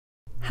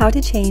How to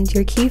change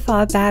your key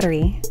fob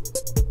battery.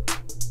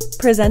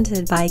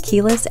 Presented by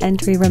Keyless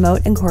Entry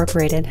Remote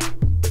Incorporated.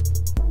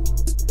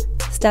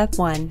 Step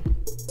 1.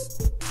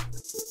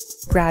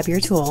 Grab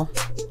your tool.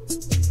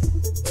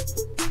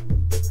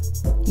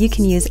 You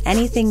can use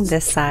anything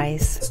this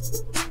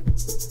size.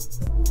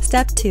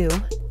 Step 2.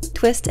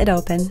 Twist it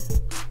open.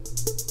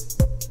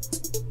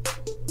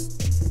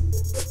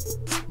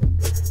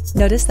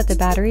 Notice that the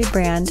battery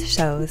brand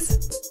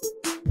shows.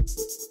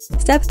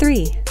 Step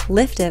 3.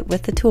 Lift it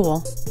with the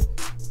tool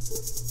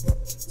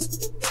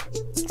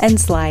and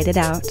slide it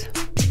out.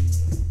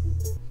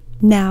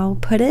 Now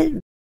put it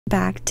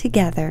back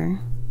together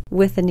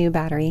with the new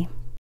battery.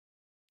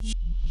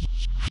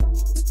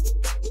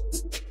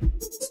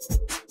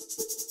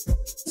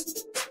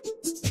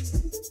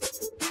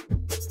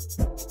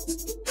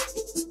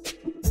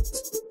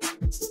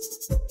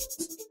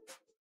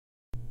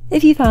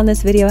 If you found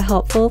this video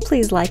helpful,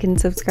 please like and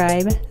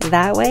subscribe.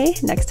 That way,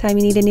 next time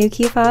you need a new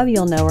key fob,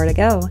 you'll know where to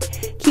go.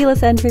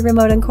 Keyless Entry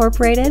Remote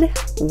Incorporated,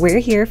 we're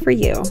here for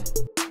you.